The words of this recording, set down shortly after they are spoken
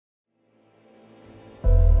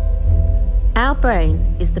Our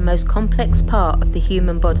brain is the most complex part of the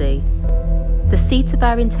human body. The seat of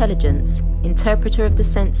our intelligence, interpreter of the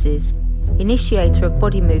senses, initiator of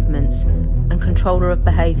body movements, and controller of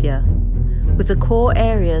behaviour, with the core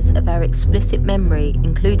areas of our explicit memory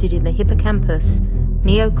included in the hippocampus,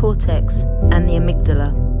 neocortex, and the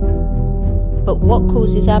amygdala. But what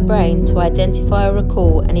causes our brain to identify or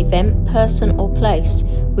recall an event, person, or place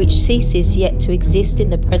which ceases yet to exist in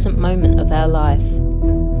the present moment of our life?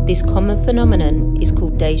 This common phenomenon is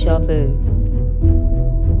called déjà vu.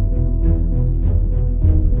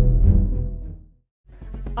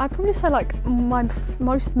 I'd probably say like my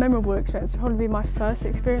most memorable experience would probably be my first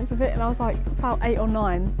experience of it, and I was like about 8 or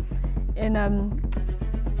 9 in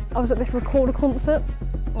I was at this recorder concert,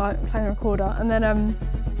 like playing a recorder, and then I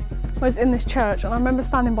was in this church, and I remember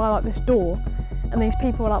standing by like this door and these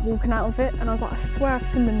people were like walking out of it, and I was like, I swear I've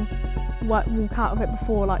seen them like walk out of it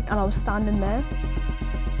before, like, and I was standing there.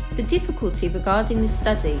 The difficulty regarding this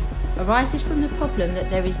study arises from the problem that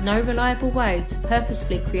there is no reliable way to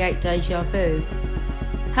purposefully create déjà vu.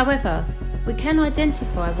 However, we can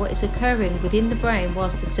identify what is occurring within the brain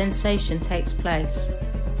whilst the sensation takes place.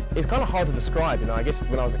 It's kind of hard to describe, I guess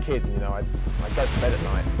when I was a kid, I'd go to bed at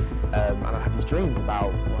night and I'd have these dreams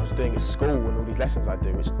about what I was doing at school and all these lessons I'd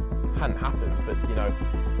do, which hadn't happened, but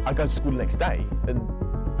I'd go to school the next day and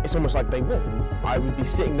it's almost like day one. I would be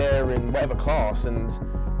sitting there in whatever class and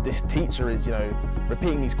this teacher is,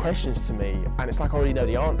 repeating these questions to me, and it's like I already know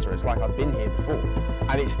the answer. It's like I've been here before,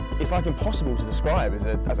 and it's like impossible to describe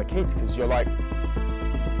as a kid, because you're like,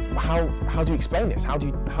 how do you explain this? How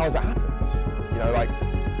has that happened?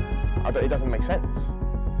 It doesn't make sense.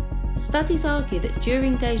 Studies argue that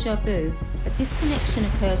during déjà vu, a disconnection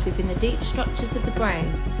occurs within the deep structures of the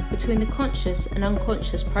brain between the conscious and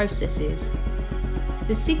unconscious processes.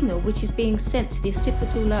 The signal which is being sent to the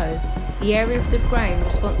occipital lobe, the area of the brain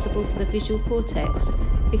responsible for the visual cortex,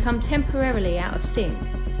 become temporarily out of sync,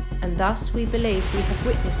 and thus we believe we have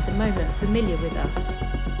witnessed a moment familiar with us.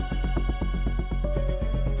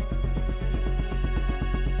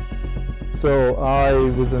 So I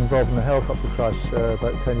was involved in a helicopter crash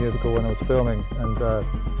about 10 years ago when I was filming, and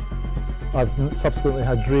I've subsequently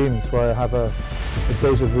had dreams where I have a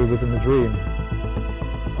déjà vu within the dream.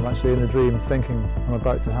 I'm actually in the dream thinking I'm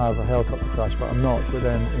about to have a helicopter crash, but I'm not. But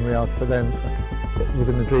then in reality,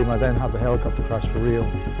 within the dream, I then have the helicopter crash for real.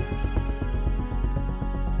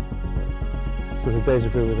 So it's a déjà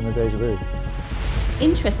vu within a déjà vu.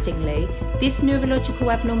 Interestingly, this neurological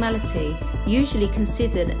abnormality, usually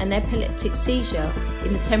considered an epileptic seizure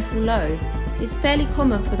in the temporal lobe, is fairly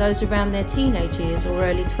common for those around their teenage years or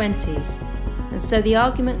early 20s, and so the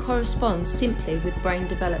argument corresponds simply with brain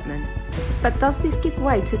development. But does this give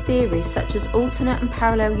way to theories such as alternate and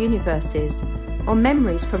parallel universes, or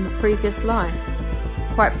memories from a previous life?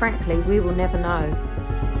 Quite frankly, we will never know.